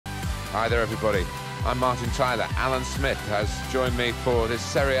Hi there, everybody. I'm Martin Tyler. Alan Smith has joined me for this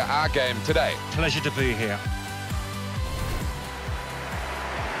Serie A game today. Pleasure to be here.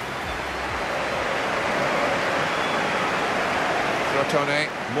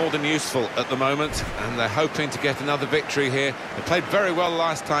 Crotone more than useful at the moment, and they're hoping to get another victory here. They played very well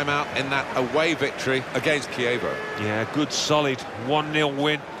last time out in that away victory against Chievo. Yeah, good solid 1-0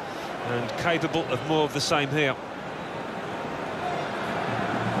 win, and capable of more of the same here.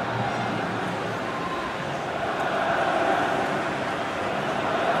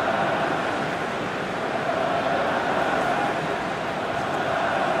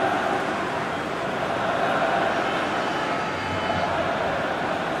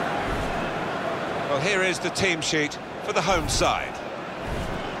 Well, here is the team sheet for the home side.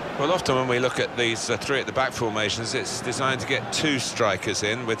 Well, often when we look at these three at the back formations, it's designed to get two strikers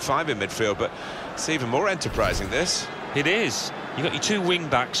in with five in midfield, but it's even more enterprising, this. It is. You've got your two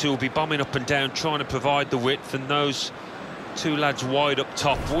wing-backs who will be bombing up and down, trying to provide the width, and those two lads wide up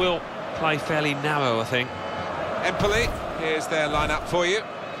top will play fairly narrow, I think. Empoli, here's their lineup for you.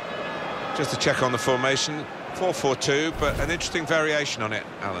 Just to check on the formation, 4-4-2, but an interesting variation on it,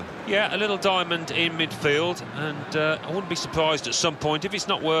 Alan. Yeah, a little diamond in midfield, and I wouldn't be surprised at some point. If it's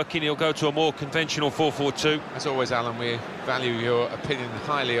not working, he'll go to a more conventional 4-4-2. As always, Alan, we value your opinion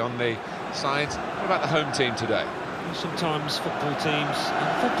highly on the sides. What about the home team today? Sometimes football teams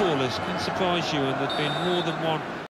and footballers can surprise you, and there've been more than one